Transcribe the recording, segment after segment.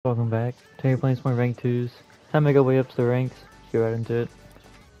Welcome back. Today we're playing some more rank 2s. Time to make our way up to the ranks. Let's get right into it.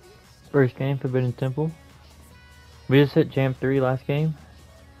 First game, Forbidden Temple. We just hit Jam 3 last game.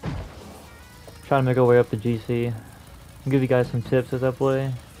 Trying to make our way up to GC. I'll give you guys some tips as I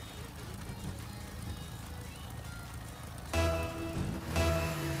play.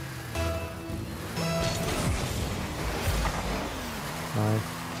 Nice.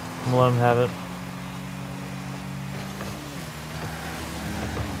 I'm gonna let him have it.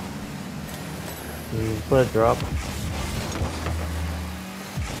 Just let it drop.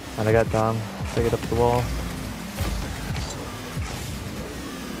 And I got Dom. Take it up the wall.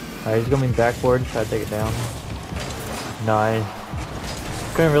 Alright, he's going backboard. Try to take it down. Nice.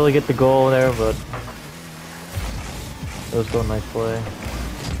 Couldn't really get the goal there, but it was still a nice play.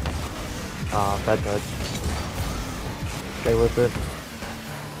 Ah, bad touch. Stay with it.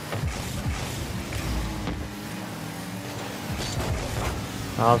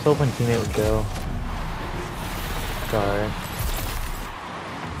 I was hoping teammate would go. It's alright.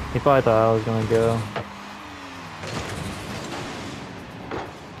 He probably thought I was gonna go.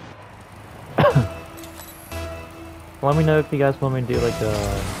 Let me know if you guys want me to do like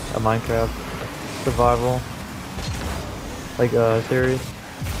a Minecraft survival series.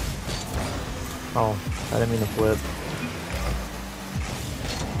 Oh, I didn't mean to flip.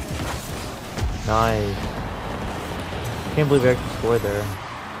 Nice. Can't believe we actually scored there.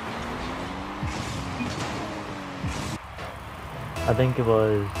 I think it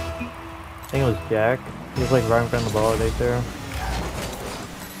was Jack. He was like right in front of the ball right there.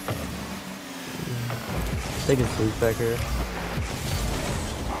 Take his boost back here.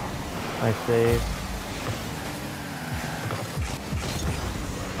 Nice save.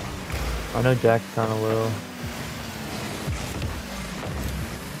 I know Jack's kinda low.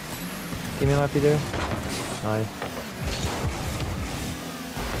 Teammate might be there. Nice.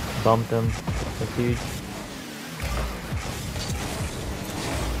 Bumped him. That's huge.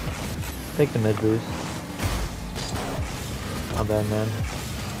 Take the mid boost. Not bad, man.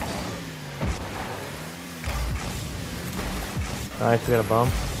 Nice, we got a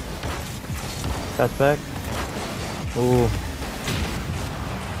bump. That's back. Ooh.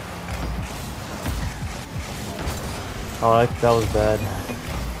 Oh, that was bad.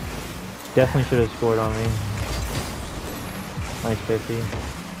 Definitely should have scored on me. Nice 50.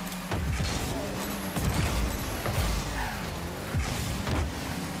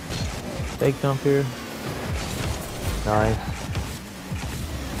 Fake jump here. Nice.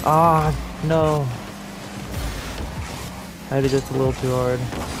 Ah, no. I did just a little too hard.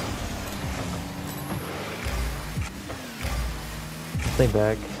 Stay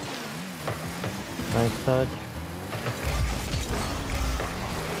back. Nice touch.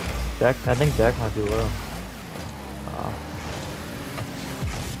 Jack, I think Jack might be low.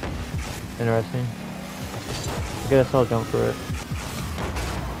 Interesting. I guess I'll jump for it.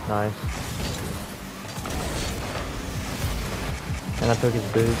 Nice. And I took his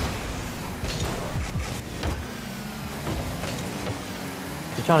boost.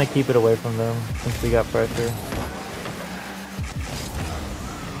 Just trying to keep it away from them since we got pressure.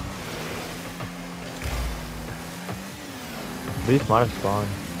 Boost might have spawned.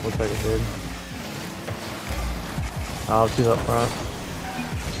 Looks like it did. I'll shoot up front.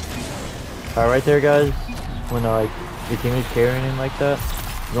 Alright, right there, guys. When your teammate's carrying him like that,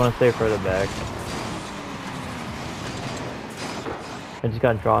 you want to stay further back. I just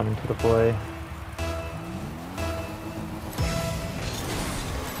got drawn into the play.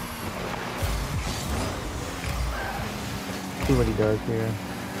 See what he does here.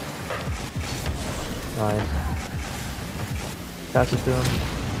 Nice. Pass it to him.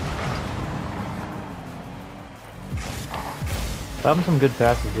 I'm having some good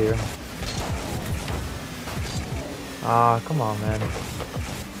passes here. Ah, come on, man.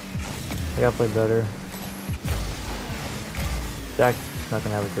 I gotta play better. Jack's not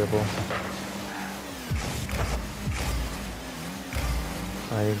gonna have a dribble.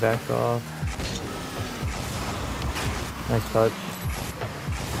 Alright, he backs off. Nice touch.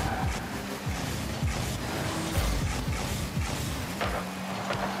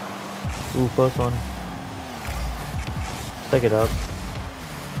 Ooh, close one. Take it up.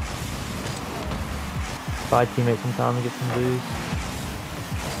 Buy teammate some time to get some boost.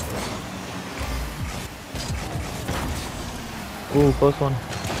 Ooh, close one.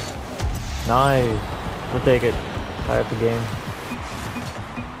 Nice. We'll take it. Tie up the game.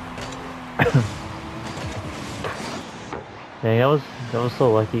 Dang, that was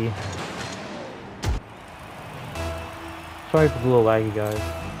so lucky. Sorry if it's a little laggy, guys.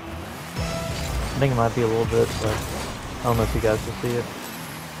 I think it might be a little bit, but I don't know if you guys will see it.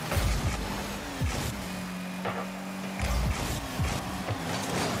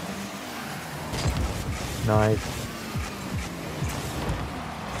 Nice.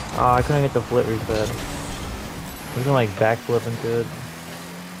 Ah, I couldn't get the flip reset. We can like backflip into it.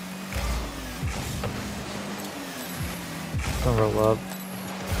 Gonna roll up.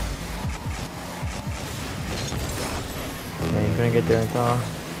 Man, couldn't get there in time.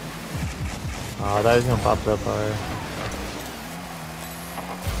 Oh, I thought he was gonna pop it up higher.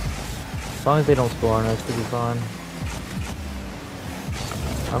 As long as they don't score on us, should be fine.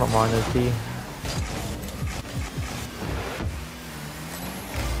 I don't mind this T.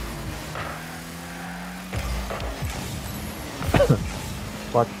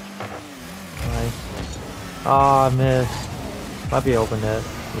 Watch. Nice. Ah, I missed. Might be open net.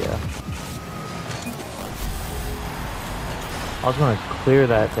 Yeah. I was gonna clear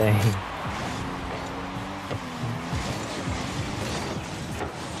that thing.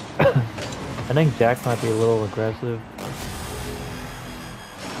 I think Jack might be a little aggressive.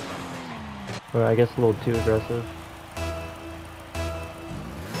 Or I guess a little too aggressive.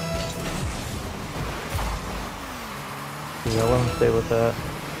 Yeah, let him stay with that.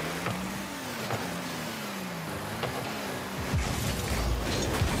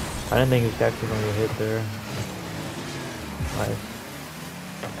 I didn't think he was actually going to get hit there. Nice.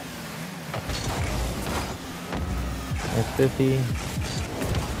 Nice 50.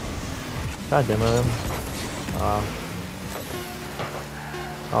 God damn him. Oh,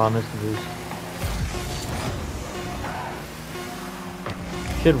 I missed the boost.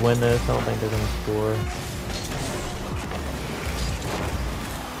 Should win this. I don't think they're going to score.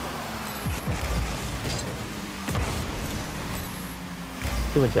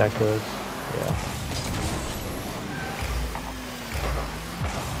 See what Jack does. Yeah.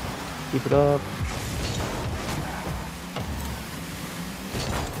 Keep it up.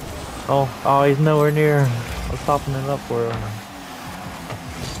 Oh, he's nowhere near. I was popping it up for him.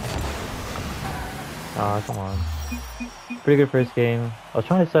 Ah, come on. Pretty good first game. I was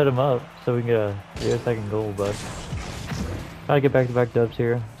trying to set him up so we can get a second goal, but gotta get back-to-back dubs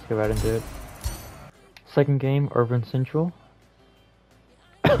here. Let's get right into it. Second game, Urban Central.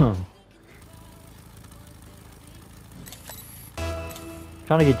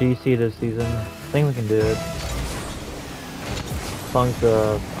 Trying to get GC this season. I think we can do it. As long as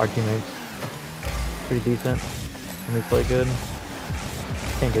our teammates pretty decent and we play good.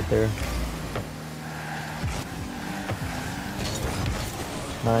 Can't get there.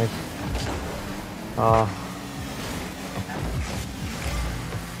 Nice.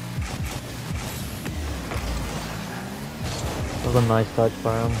 That was a nice touch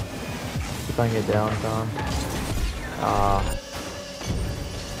by him. See if I can get down, Tom.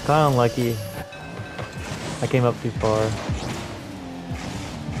 Kinda unlucky. I came up too far.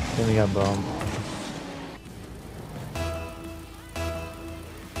 Then we got bumped.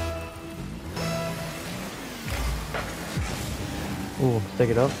 Ooh, stick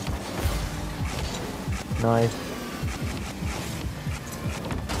it up. Nice.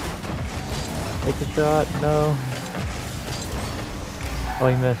 Take the shot. No. Oh,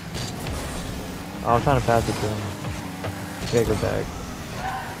 he missed. Oh, I was trying to pass it to him. We gotta go back.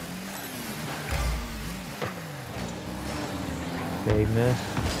 Okay, he missed.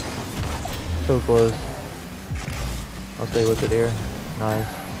 So close. I'll stay with it here. Nice.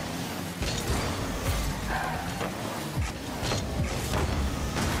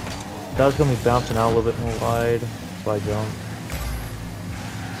 That was gonna be bouncing out a little bit more wide, so I jumped.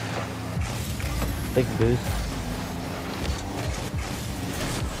 Take the boost.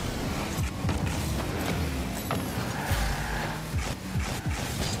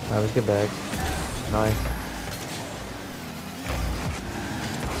 Alright, let's get back. Nice.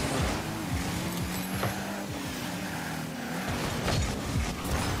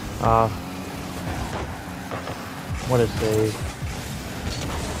 What a save.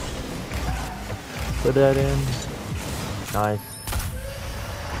 Put that in. Nice.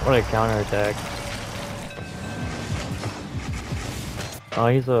 What a counter attack. Oh,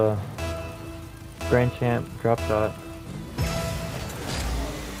 he's a Grand Champ drop shot.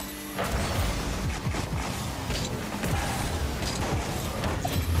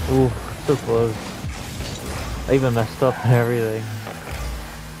 Ooh, so close. I even messed up and everything.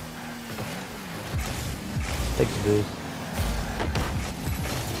 Take the boost.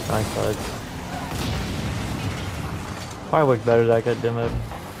 Nice touch. Probably worked better that got demoed.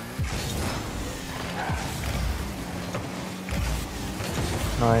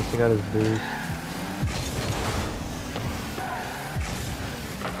 Nice, I got his boost.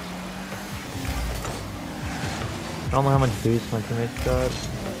 I don't know how much boost my teammates got.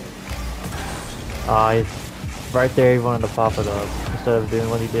 Right there he wanted to pop it up instead of doing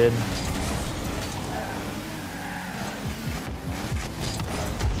what he did.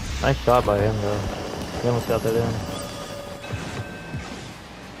 Nice shot by him though. He almost got that in.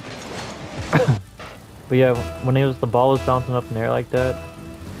 But yeah, when the ball was bouncing up in the air like that,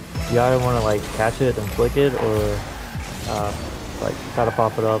 you either want to like catch it and flick it, or like try to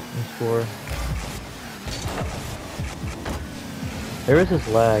pop it up and score. There is this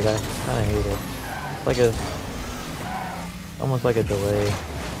lag, I kind of hate it. It's like almost like a delay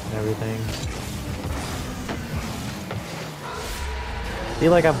and everything. I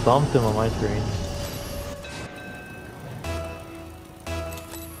feel like I bumped him on my screen.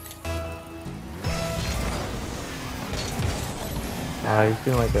 He's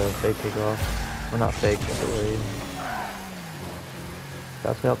doing like a fake kickoff. Well, not fake, but delayed.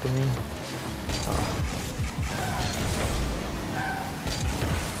 That's helping me.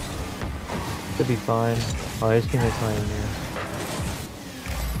 Should be fine. Oh, his teammate's not in here.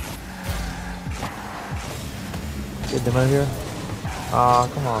 Get them out here. Ah,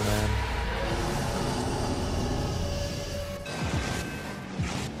 come on, man.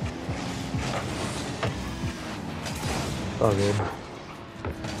 It's all good.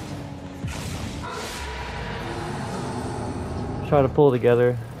 Try to pull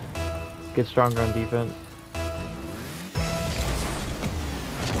together, get stronger on defense.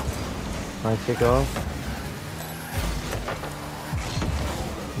 Nice kickoff.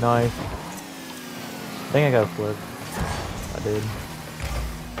 Nice. I think I got a flip. I did.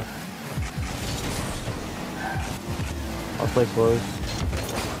 I'll play close.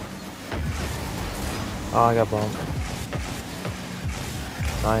 Oh, I got bumped.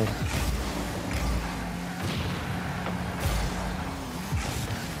 Nice.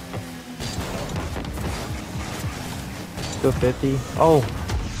 Go 50. Oh!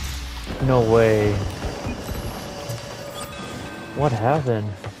 No way. What happened?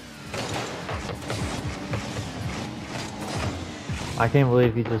 I can't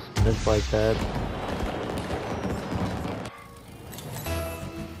believe he just missed like that.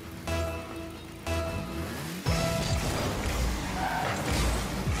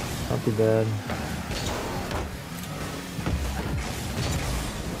 Not too bad.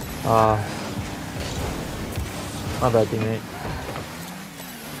 My bad, teammate.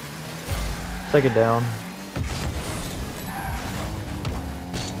 Second down.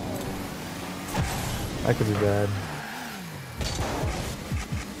 That could be bad.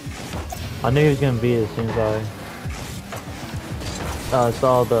 I knew he was gonna beat it as soon as I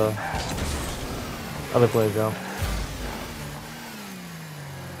saw the other player jump.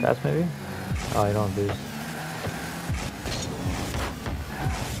 That's maybe? Oh, you don't boost.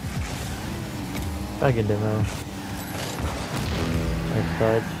 I can demo. Nice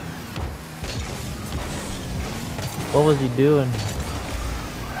touch. What was he doing?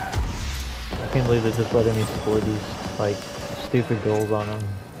 I can't believe they just letting me score these, like, stupid goals on him.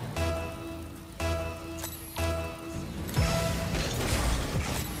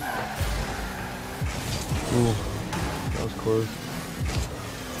 Ooh, that was close.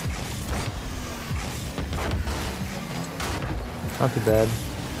 Not too bad.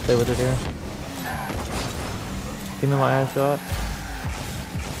 Stay with it here. Give me my ass shot.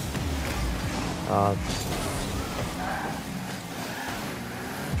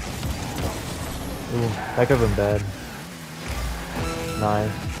 Ooh, that could have been bad.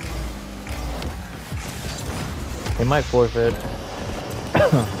 Nice. He might forfeit.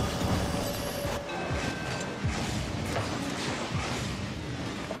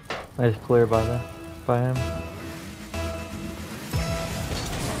 Nice clear by him.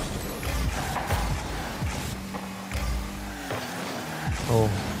 Oh.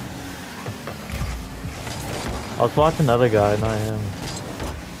 I was watching another guy, not him.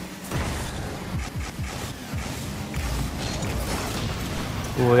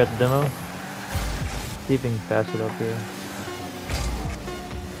 Ooh, we got the demo. See if we can pass it up here.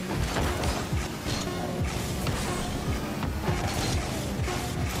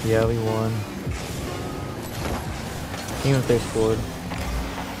 Yeah, we won. Even if they scored.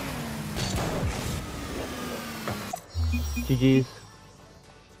 GG's.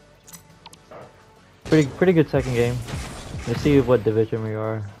 Pretty good second game. Let's see what division we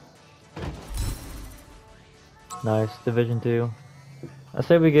are. Nice, Division 2. I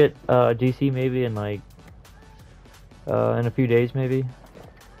say we get GC maybe in like in a few days maybe.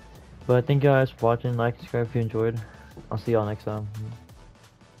 But thank you guys for watching. Like, subscribe if you enjoyed. I'll see y'all next time.